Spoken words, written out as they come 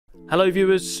Hello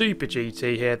viewers, Super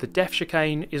GT here. The Death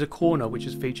Chicane is a corner which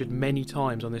has featured many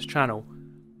times on this channel,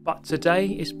 but today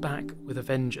it's back with a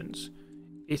vengeance.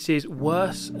 It is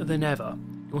worse than ever.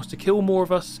 It wants to kill more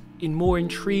of us in more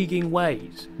intriguing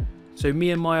ways. So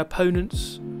me and my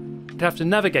opponents would have to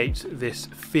navigate this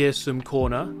fearsome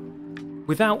corner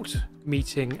without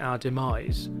meeting our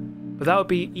demise. But that would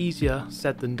be easier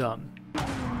said than done.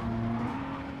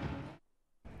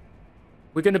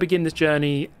 We're going to begin this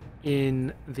journey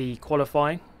in the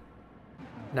qualifying.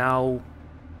 Now,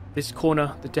 this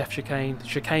corner, the Death Chicane, the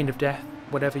Chicane of Death,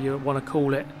 whatever you want to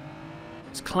call it,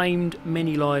 it's claimed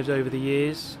many lives over the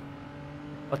years.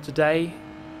 But today,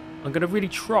 I'm going to really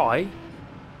try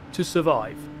to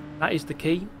survive. That is the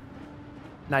key.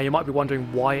 Now, you might be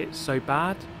wondering why it's so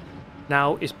bad.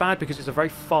 Now, it's bad because it's a very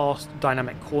fast,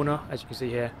 dynamic corner, as you can see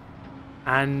here.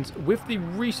 And with the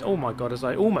recent... oh my god, as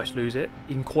I almost lose it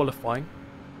in qualifying.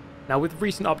 Now, with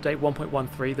recent update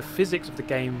 1.13, the physics of the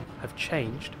game have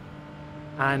changed,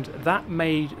 and that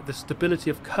made the stability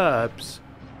of curbs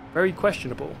very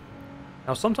questionable.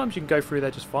 Now, sometimes you can go through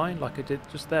there just fine, like I did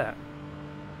just there.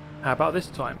 How about this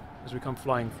time, as we come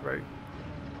flying through?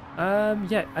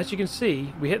 Yeah, as you can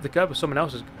see, we hit the curb, but someone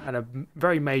else has had a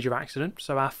very major accident,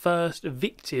 so our first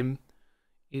victim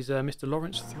is Mr.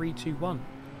 Lawrence 321.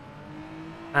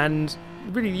 And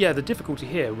really, yeah, the difficulty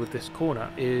here with this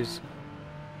corner is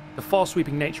the fast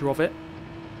sweeping nature of it.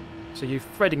 So you're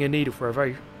threading a needle for a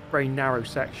very narrow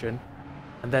section,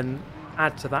 and then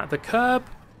add to that the curb,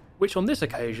 which on this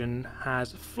occasion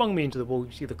has flung me into the wall.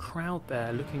 You see the crowd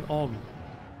there looking on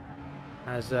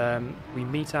as we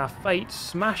meet our fate,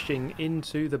 smashing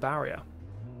into the barrier.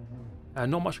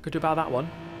 Not much I could do about that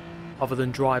one other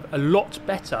than drive a lot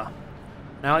better.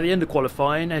 Now at the end of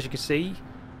qualifying, as you can see,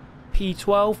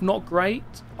 P12, not great.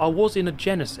 I was in a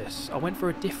Genesis. I went for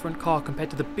a different car compared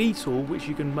to the Beetle, which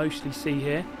you can mostly see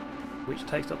here, which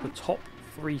takes up the top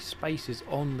 3 spaces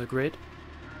on the grid.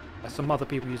 There's some other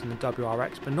people using the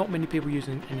WRX, but not many people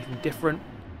using anything different.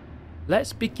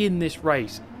 Let's begin this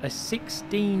race. A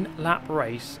 16-lap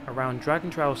race around Dragon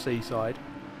Trail Seaside.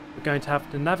 We're going to have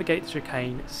to navigate the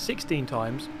chicane 16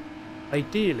 times,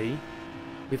 ideally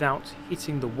without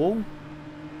hitting the wall,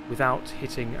 without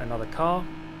hitting another car,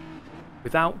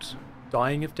 without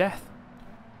dying of death.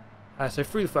 So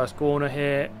through the first corner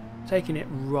here, taking it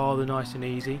rather nice and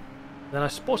easy. Then I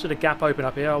spotted a gap open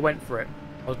up here, I went for it.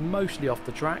 I was mostly off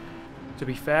the track. To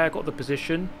be fair, I got the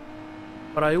position,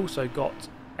 but I also got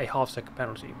a half-second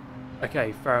penalty.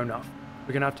 Okay, fair enough.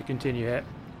 We're going to have to continue here.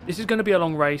 This is going to be a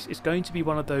long race. It's going to be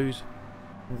one of those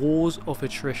wars of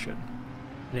attrition.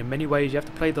 And in many ways, you have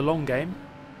to play the long game.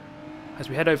 As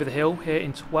we head over the hill here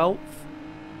in 12th,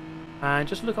 and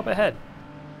just look up ahead.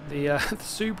 The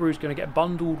Subaru is going to get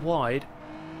bundled wide,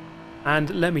 and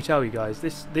let me tell you guys,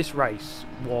 this race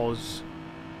was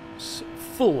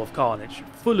full of carnage,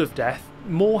 full of death.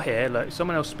 More here, look,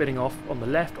 someone else spinning off on the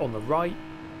left, on the right.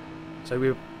 So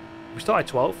we started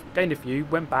 12th, gained a few,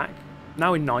 went back,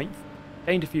 now in 9th,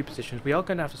 gained a few positions. We are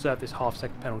going to have to serve this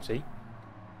half-second penalty.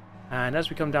 And as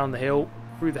we come down the hill,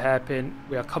 through the hairpin,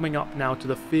 we are coming up now to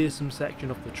the fearsome section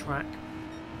of the track.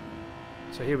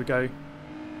 So here we go.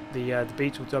 The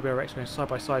Beetle WRX going side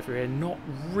by side through here. Not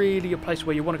really a place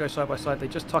where you want to go side by side. They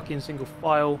just tuck in single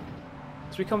file.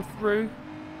 As we come through,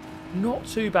 not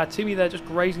too bad. Timmy there just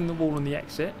grazing the wall on the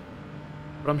exit.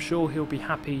 But I'm sure he'll be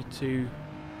happy to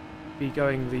be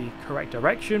going the correct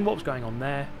direction. What was going on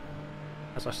there?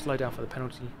 As I slow down for the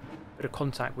penalty. Bit of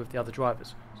contact with the other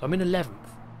drivers. So I'm in 11th.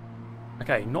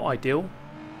 Okay, not ideal.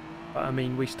 But I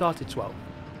mean, we started 12th.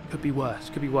 Could be worse.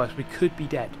 Could be worse. We could be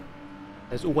dead.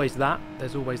 There's always that.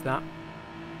 There's always that.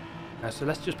 So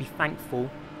let's just be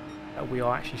thankful that we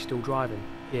are actually still driving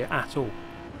here at all.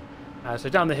 So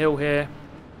down the hill here.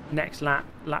 Next lap.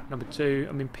 Lap number 2.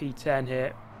 I'm in P10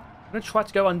 here. I'm going to try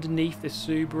to go underneath this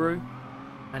Subaru.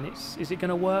 And is it going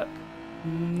to work?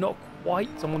 Not quite.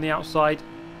 I'm on the outside.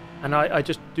 And I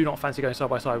just do not fancy going side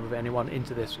by side with anyone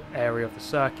into this area of the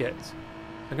circuit.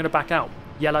 I'm going to back out.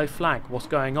 Yellow flag. What's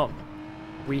going on?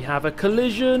 We have a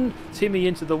collision. Timmy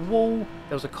into the wall.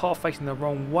 There was a car facing the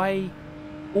wrong way.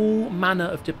 All manner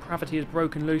of depravity is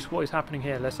broken loose. What is happening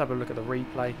here? Let's have a look at the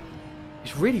replay.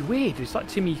 It's really weird. It's like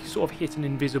Timmy sort of hit an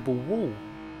invisible wall.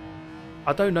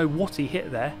 I don't know what he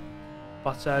hit there,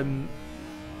 but some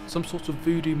sort of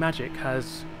voodoo magic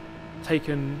has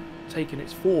taken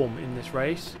its form in this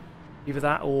race. Either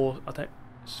that, or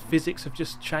physics have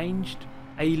just changed.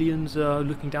 Aliens are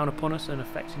looking down upon us and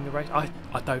affecting the race.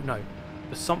 I don't know.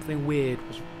 But something weird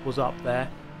was up there.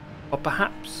 But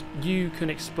perhaps you can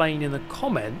explain in the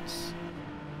comments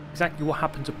exactly what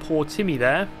happened to poor Timmy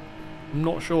there. I'm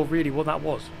not sure really what that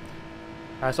was.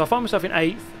 So I find myself in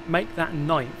 8th, make that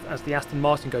 9th as the Aston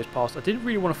Martin goes past. I didn't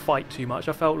really want to fight too much.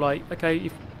 I felt like, okay,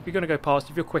 if you're going to go past,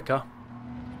 if you're quicker,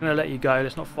 I'm going to let you go.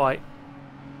 Let's not fight.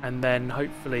 And then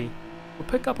hopefully we'll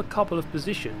pick up a couple of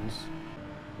positions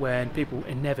when people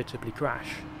inevitably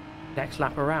crash. Next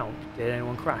lap around, did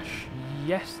anyone crash?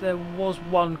 Yes, there was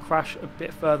one crash a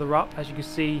bit further up. As you can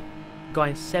see, guy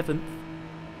in 7th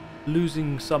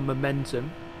losing some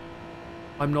momentum.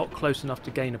 I'm not close enough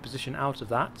to gain a position out of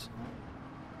that.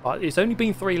 But it's only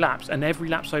been 3 laps, and every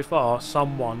lap so far,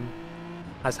 someone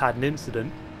has had an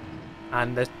incident.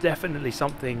 And there's definitely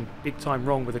something big time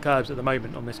wrong with the curbs at the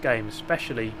moment on this game,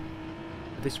 especially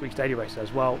for this week's daily race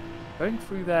as well. Going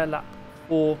through there, lap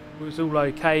 4 was all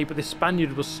okay, but this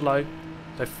Spaniard was slow.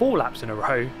 So 4 laps in a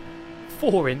row,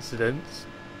 4 incidents,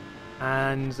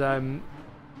 and the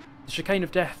Chicane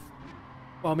of Death,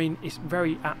 well, I mean, it's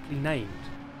very aptly named.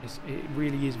 It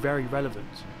really is very relevant.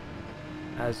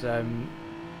 As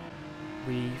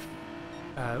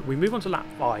we move on to lap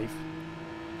 5,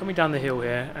 coming down the hill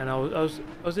here, and I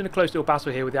was in a close little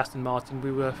battle here with the Aston Martin.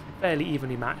 We were fairly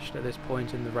evenly matched at this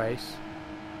point in the race,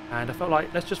 and I felt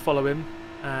like let's just follow him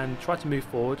and try to move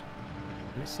forward.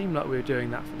 And it seemed like we were doing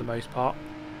that for the most part,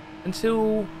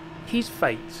 until his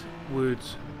fate would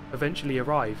eventually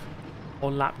arrive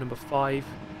on lap number 5.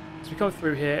 So we come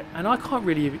through here, and I can't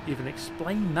really even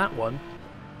explain that one.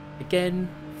 Again,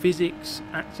 physics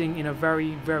acting in a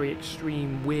very, very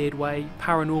extreme, weird way.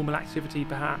 Paranormal activity,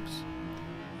 perhaps.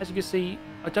 As you can see,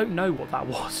 I don't know what that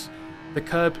was. The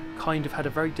curb kind of had a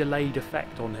very delayed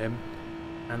effect on him,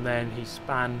 and then he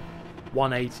span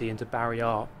 180 into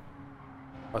barrier.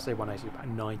 I say 180, about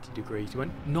 90 degrees. He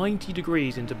went 90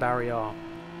 degrees into barrier,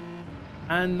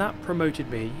 and that promoted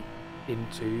me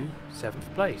into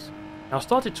 7th place. Now I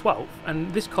started 12th,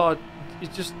 and this car,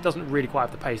 it just doesn't really quite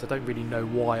have the pace. I don't really know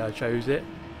why I chose it,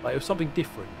 but it was something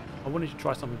different. I wanted to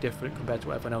try something different compared to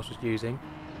what everyone else was using.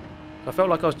 So I felt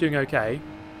like I was doing okay.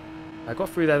 I got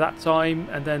through there that time,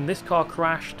 and then this car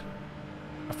crashed.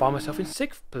 I found myself in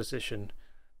 6th position.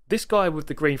 This guy with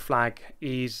the green flag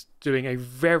is doing a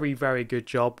very, very good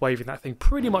job waving that thing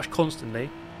pretty much constantly.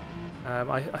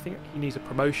 I think he needs a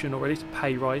promotion, or at least a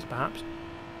pay rise perhaps.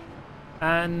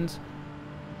 And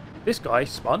this guy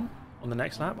spun on the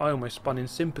next lap. I almost spun in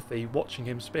sympathy watching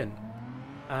him spin.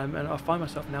 And I find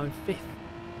myself now in 5th.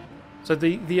 So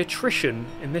the attrition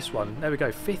in this one, there we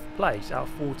go, 5th place out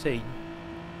of 14.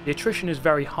 The attrition is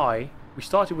very high. We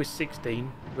started with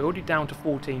 16. We're already down to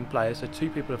 14 players, so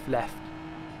 2 people have left.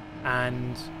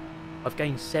 And I've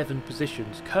gained 7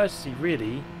 positions, courtesy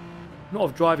really, not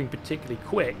of driving particularly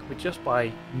quick, but just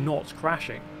by not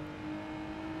crashing.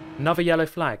 Another yellow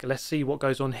flag. Let's see what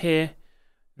goes on here.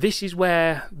 This is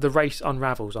where the race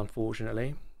unravels,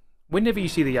 unfortunately. Whenever you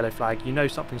see the yellow flag, you know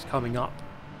something's coming up.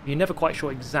 You're never quite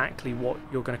sure exactly what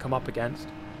you're going to come up against.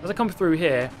 As I come through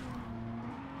here,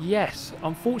 yes,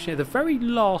 unfortunately, the very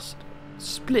last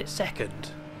split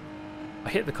second, I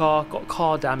hit the car, got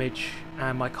car damage,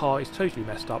 and my car is totally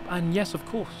messed up. And yes, of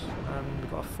course,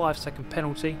 we've got a 5-second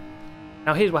penalty.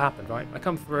 Now here's what happened, right? I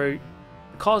come through,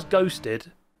 the car's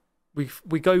ghosted,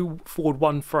 we go forward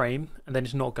 1 frame, and then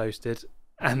it's not ghosted,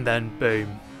 and then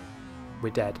boom, we're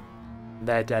dead.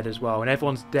 They're dead as well, and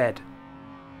everyone's dead.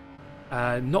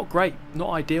 Not great, not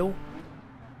ideal.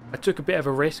 I took a bit of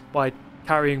a risk by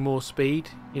carrying more speed.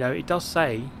 You know, it does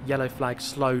say yellow flag,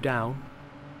 slow down.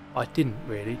 I didn't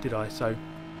really, did I? So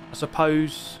I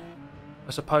suppose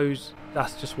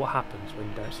that's just what happens when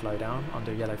you don't slow down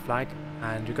under yellow flag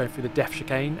and you're going through the Death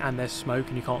Chicane and there's smoke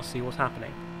and you can't see what's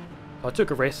happening. So I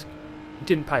took a risk. It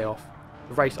didn't pay off.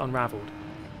 The race unravelled.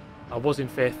 I was in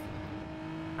 5th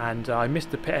and I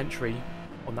missed the pit entry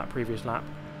on that previous lap,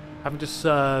 having to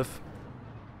serve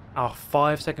our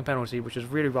 5-second penalty, which was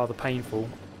really rather painful,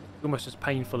 almost as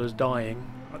painful as dying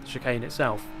at the chicane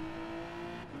itself.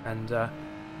 And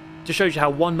just shows you how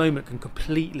one moment can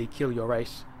completely kill your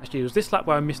race. Actually, it was this lap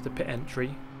where I missed the pit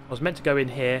entry. I was meant to go in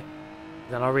here,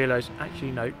 then I realised,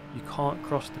 actually no, you can't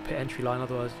cross the pit entry line,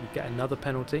 otherwise you get another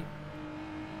penalty.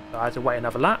 So I had to wait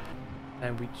another lap,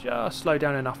 and we just slowed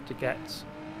down enough to get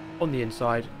on the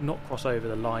inside, not cross over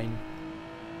the line,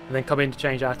 and then come in to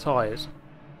change our tyres.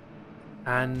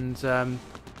 And I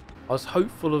was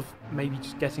hopeful of maybe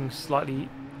just getting slightly,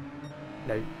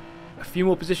 a few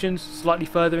more positions, slightly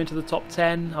further into the top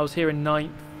 10. I was here in 9th,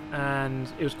 and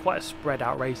it was quite a spread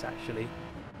out race actually.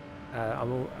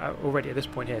 I'm already at this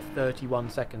point here 31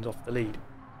 seconds off the lead.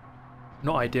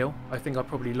 Not ideal. I think I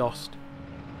probably lost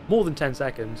more than 10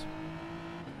 seconds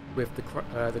with the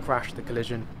crash, the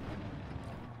collision,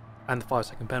 and the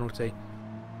 5-second penalty.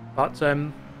 But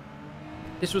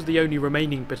this was the only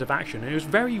remaining bit of action, and it was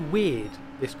very weird,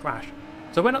 this crash.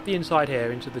 So I went up the inside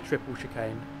here into the triple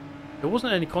chicane. There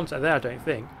wasn't any contact there, I don't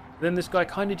think. Then this guy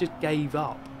kind of just gave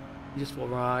up. He just thought,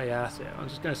 right, yeah, that's it. I'm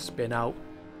just going to spin out.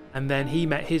 And then he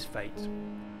met his fate.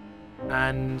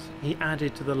 And he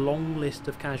added to the long list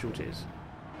of casualties.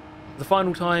 The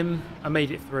final time I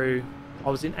made it through, I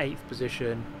was in 8th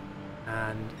position.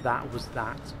 And that was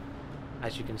that,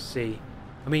 as you can see.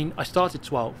 I mean, I started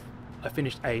 12th. I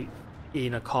finished 8th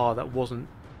in a car that wasn't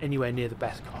anywhere near the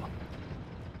best car.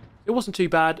 It wasn't too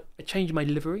bad. I changed my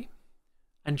livery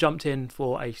and jumped in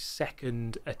for a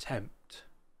second attempt.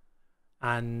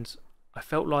 And I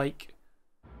felt like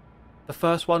the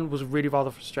first one was really rather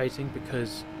frustrating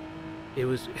because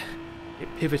it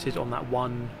pivoted on that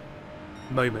one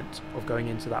moment of going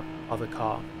into that other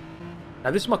car. Now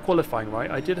this is my qualifying,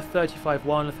 right? I did a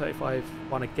 35.1, a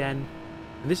 35.1 again,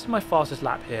 and this is my fastest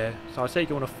lap here, so I'll take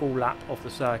you on a full lap off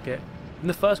the circuit. In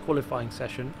the first qualifying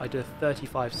session I did a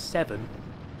 35.7,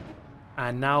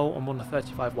 and now I'm on a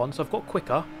 35.1, so I've got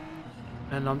quicker,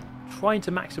 and I'm trying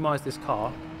to maximise this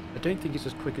car. I don't think it's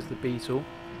as quick as the Beetle,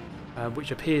 which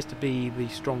appears to be the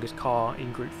strongest car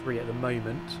in Group 3 at the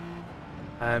moment.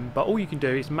 But all you can do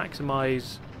is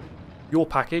maximise your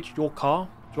package, your car,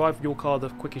 drive your car the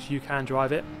quickest you can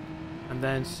drive it, and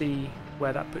then see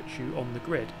where that puts you on the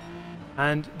grid.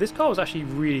 And this car was actually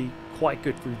really quite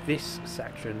good through this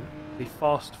section, the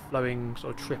fast flowing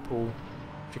sort of triple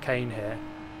chicane here.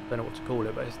 I don't know what to call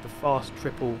it, but it's the fast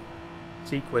triple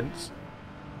sequence.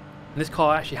 And this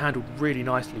car actually handled really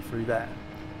nicely through there.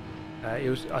 It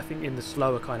was, I think, in the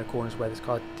slower kind of corners where this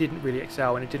car didn't really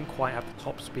excel, and it didn't quite have the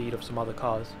top speed of some other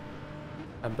cars.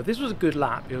 But this was a good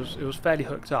lap. It was fairly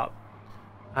hooked up.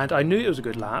 And I knew it was a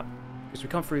good lap because we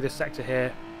come through this sector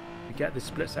here, we get the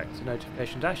split sector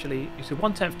notifications. Actually, it's a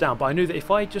 1/10 down, but I knew that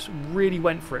if I just really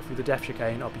went for it through the Death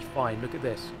Chicane, I'll be fine. Look at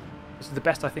this. This is the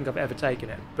best I think I've ever taken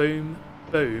it. Boom,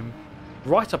 boom,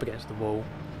 right up against the wall.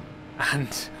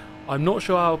 And I'm not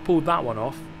sure how I pulled that one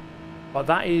off, but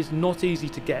that is not easy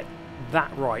to get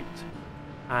that right.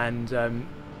 And I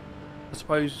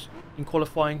suppose in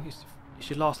qualifying, it's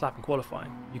your last lap in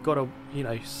qualifying. You've got to, you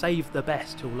know, save the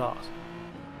best till last.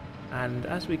 And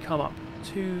as we come up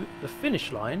to the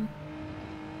finish line,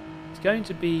 it's going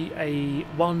to be a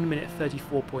 1 minute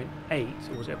 34.8,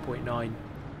 or was it 0.9?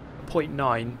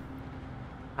 0.9,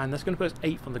 and that's going to put us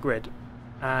 8th on the grid.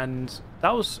 And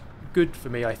that was good for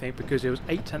me, I think, because it was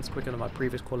 8 tenths quicker than my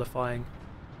previous qualifying,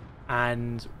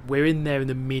 and we're in there in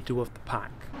the middle of the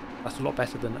pack. That's a lot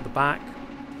better than at the back.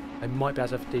 I might be able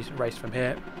to have a decent race from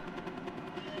here.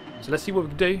 So let's see what we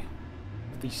can do.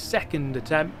 The second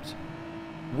attempt.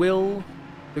 Will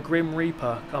the Grim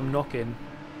Reaper come knocking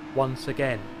once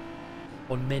again?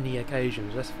 On many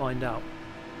occasions. Let's find out.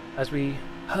 As we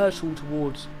hurtle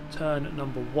towards turn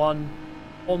number 1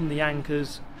 on the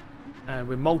anchors, and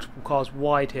with multiple cars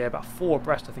wide here, about 4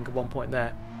 abreast I think at one point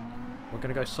there. We're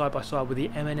going to go side by side with the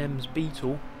M&M's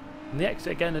Beetle. And the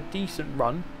exit again, a decent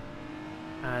run.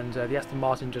 And the Aston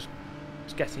Martin just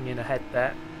getting in ahead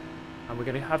there. And we're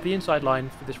going to have the inside line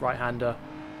for this right-hander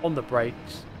on the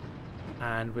brakes.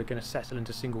 And we're going to settle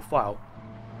into single file.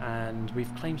 And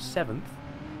we've claimed 7th,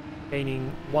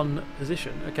 gaining 1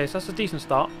 position. Okay, so that's a decent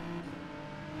start.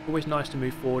 Always nice to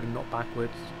move forward and not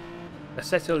backwards. Let's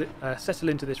settle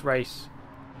into this race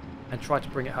and try to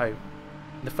bring it home.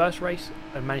 In the first race,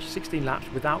 I managed 16 laps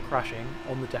without crashing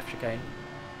on the Death Chicane.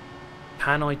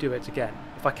 Can I do it again?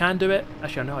 If I can do it,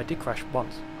 actually I know I did crash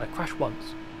once. I crashed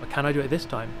once. But can I do it this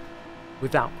time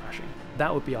without crashing?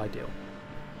 That would be ideal.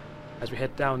 As we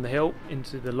head down the hill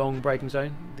into the long braking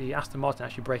zone, the Aston Martin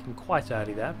actually braking quite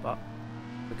early there, but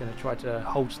we're going to try to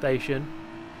hold station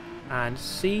and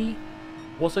see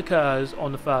what occurs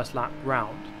on the first lap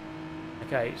round.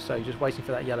 Okay, so just waiting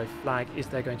for that yellow flag. Is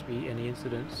there going to be any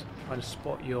incidents? Trying to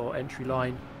spot your entry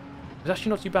line. It's actually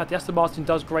not too bad. The Aston Martin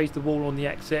does graze the wall on the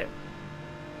exit,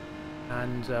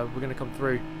 and we're going to come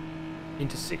through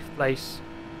into 6th place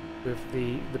with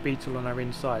the Beetle on our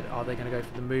inside. Are they going to go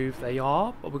for the move? They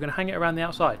are, but we're going to hang it around the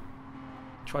outside.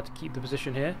 Try to keep the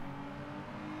position here.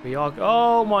 We are...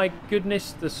 Oh my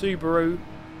goodness, the Subaru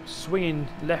swinging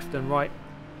left and right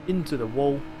into the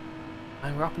wall.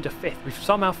 And we're up into 5th. We've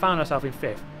somehow found ourselves in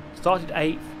 5th. Started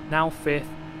 8th, now 5th.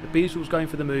 The Beetle's going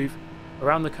for the move.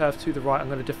 Around the curve to the right. I'm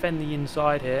going to defend the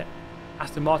inside here.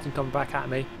 Aston Martin coming back at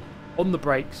me. On the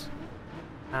brakes.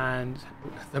 And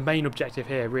the main objective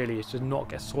here really is to not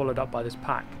get swallowed up by this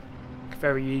pack. We could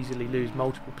very easily lose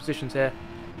multiple positions here.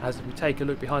 As we take a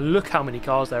look behind, look how many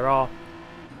cars there are.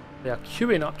 They are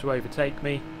queuing up to overtake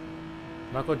me.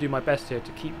 And I've got to do my best here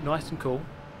to keep nice and cool.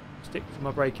 Stick to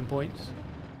my braking points.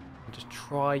 And just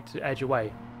try to edge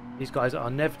away. These guys are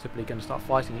inevitably going to start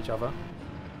fighting each other.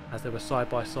 as they were side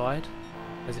by side,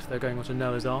 as if they're going onto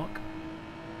Noah's Ark.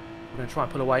 We're going to try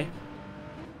and pull away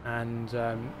and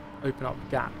open up the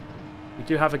gap. We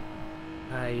do have a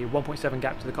 1.7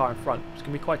 gap to the car in front. It's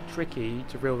going to be quite tricky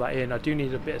to reel that in. I do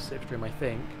need a bit of slipstream, I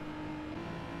think,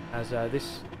 as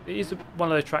this is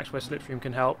one of those tracks where slipstream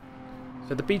can help.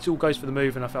 So the Beetle goes for the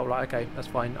move, and I felt like, okay, that's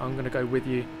fine, I'm going to go with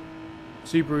you.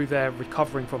 Subaru there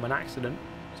recovering from an accident,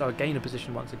 so I gain a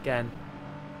position once again.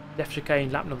 Death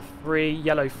Chicane, lap number 3,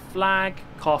 yellow flag,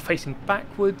 car facing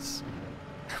backwards,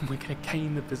 and we're going to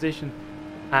gain the position.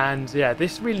 And yeah,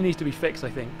 this really needs to be fixed, I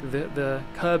think. The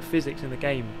curb physics in the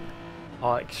game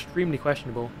are extremely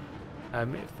questionable.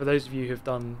 For those of you who have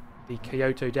done the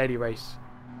Kyoto daily race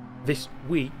this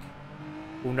week,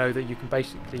 will know that you can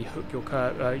basically hook your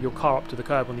car up to the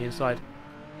curb on the inside,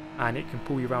 and it can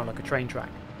pull you around like a train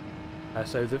track.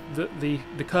 So the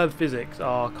curb physics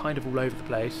are kind of all over the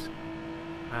place,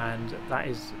 and that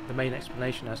is the main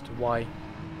explanation as to why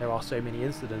there are so many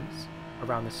incidents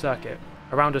around this circuit.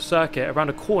 Around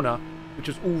a corner which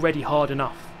was already hard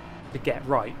enough to get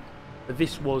right. But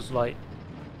this was like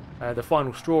the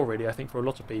final straw, really, I think, for a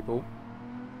lot of people.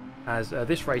 As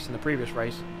this race and the previous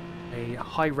race, a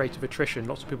high rate of attrition,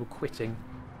 lots of people quitting,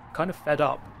 kind of fed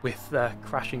up with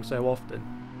crashing so often.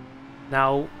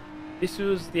 Now, this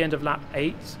was the end of lap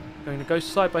 8. Going to go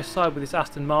side by side with this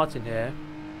Aston Martin here.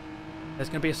 There's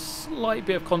going to be a slight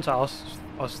bit of contact.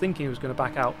 I was thinking he was going to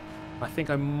back out. I think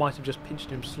I might have just pinched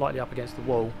him slightly up against the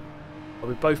wall. But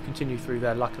we both continue through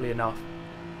there, luckily enough.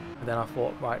 And then I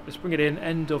thought, right, let's bring it in.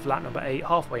 End of lap number 8,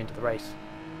 halfway into the race.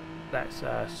 Let's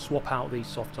swap out these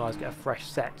soft tyres, get a fresh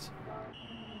set.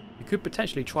 You could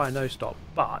potentially try a nose stop,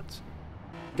 but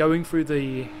going through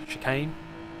the chicane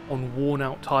on worn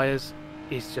out tyres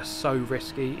is just so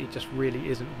risky. It just really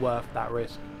isn't worth that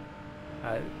risk.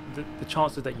 The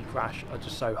chances that you crash are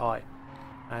just so high,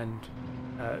 and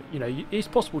you know, it's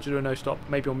possible to do a no stop,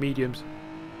 maybe on mediums,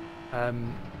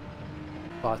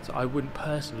 but I wouldn't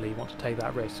personally want to take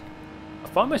that risk. I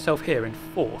find myself here in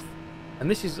 4th, and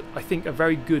this is, I think, a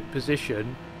very good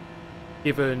position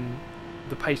given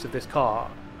the pace of this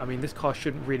car. I mean, this car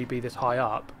shouldn't really be this high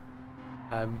up,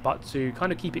 but to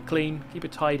kind of keep it clean, keep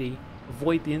it tidy,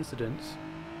 avoid the incidents,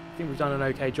 I think we've done an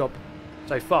okay job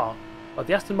so far. But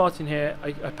the Aston Martin here,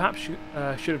 I perhaps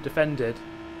should have defended,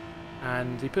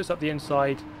 and he puts up the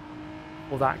inside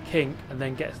for that kink and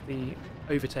then gets the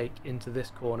overtake into this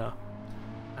corner,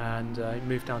 and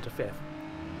moved down to 5th.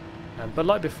 But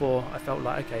like before, I felt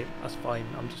like, okay, that's fine,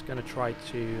 I'm just going to try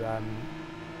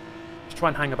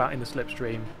and hang about in the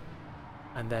slipstream,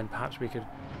 and then perhaps we could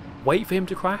wait for him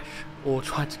to crash or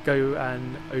try to go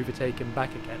and overtake him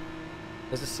back again.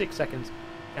 There's a 6 seconds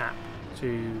gap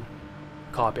to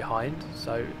car behind,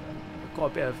 so I've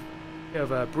got a bit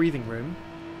of a breathing room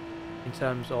in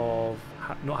terms of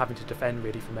not having to defend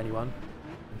really from anyone,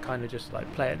 and kind of just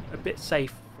like play it a bit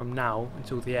safe from now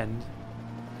until the end.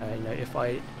 You know, if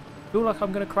I feel like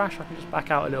I'm going to crash, I can just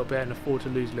back out a little bit and afford to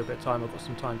lose a little bit of time. I've got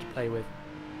some time to play with.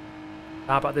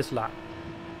 How about this lap?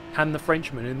 Can the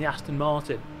Frenchman in the Aston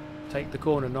Martin take the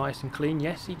corner nice and clean?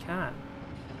 Yes, he can.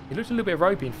 He looked a little bit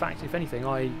ropey. In fact, if anything,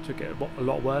 I took it a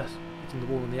lot worse, hitting the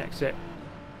wall on the exit.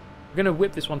 We're going to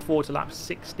whip this one forward to lap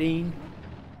 16.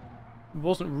 There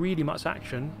wasn't really much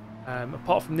action,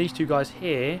 apart from these two guys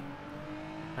here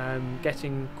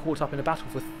getting caught up in a battle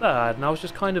for 3rd, and I was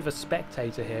just kind of a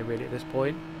spectator here really at this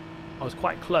point. I was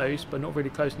quite close, but not really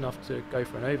close enough to go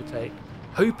for an overtake,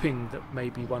 hoping that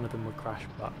maybe one of them would crash,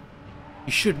 but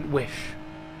you shouldn't wish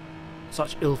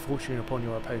such ill fortune upon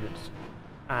your opponents,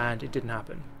 and it didn't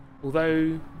happen.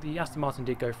 Although the Aston Martin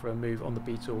did go for a move on the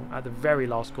Beetle at the very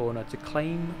last corner to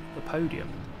claim the podium.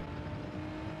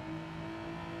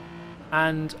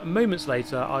 And moments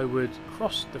later I would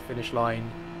cross the finish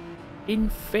line in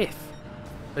 5th.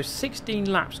 So 16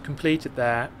 laps completed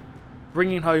there,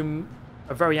 bringing home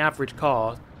a very average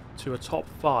car to a top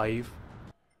 5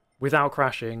 without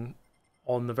crashing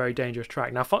on the very dangerous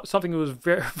track. Now, something that was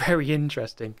very, very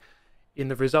interesting in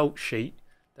the results sheet,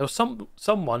 there was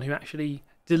someone who actually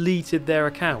deleted their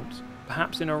account,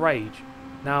 perhaps in a rage.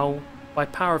 Now, by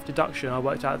power of deduction, I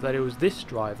worked out that it was this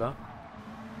driver,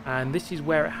 and this is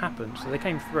where it happened. So they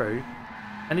came through,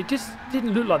 and it just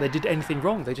didn't look like they did anything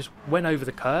wrong. They just went over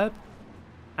the curb,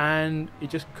 and it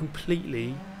just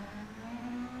completely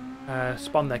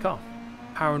spun their car.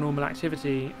 Paranormal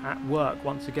activity at work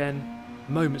once again.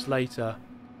 Moments later,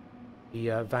 he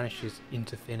vanishes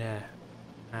into thin air,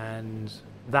 and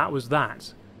that was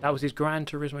that. That was his Gran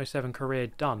Turismo 7 career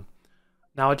done.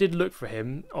 Now, I did look for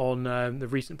him on the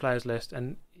recent players list,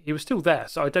 and he was still there,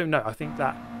 so I don't know. I think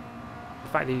that the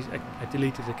fact that he's a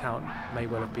deleted account may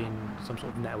well have been some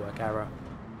sort of network error.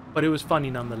 but it was funny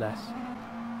nonetheless.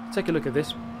 Take a look at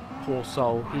this poor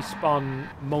soul. He spun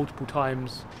multiple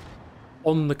times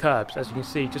on the curbs, as you can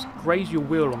see. Just graze your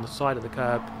wheel on the side of the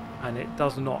curb and it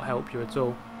does not help you at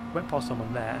all. Went past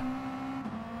someone there,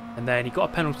 and then he got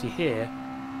a penalty here,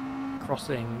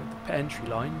 crossing the entry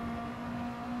line,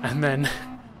 and then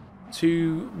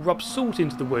to rub salt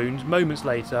into the wound moments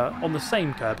later on the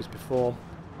same curb as before,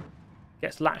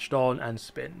 gets latched on and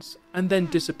spins, and then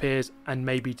disappears and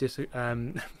maybe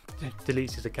deletes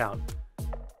his account.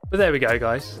 But there we go,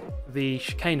 guys. The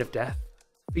Chicane of Death,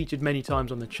 featured many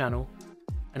times on the channel,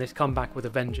 and it's come back with a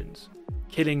vengeance,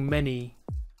 killing many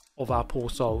of our poor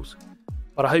souls.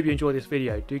 But I hope you enjoyed this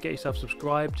video. Do get yourself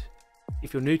subscribed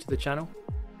if you're new to the channel,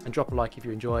 and drop a like if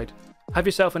you enjoyed. Have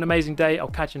yourself an amazing day. I'll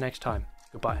catch you next time.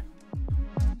 Goodbye.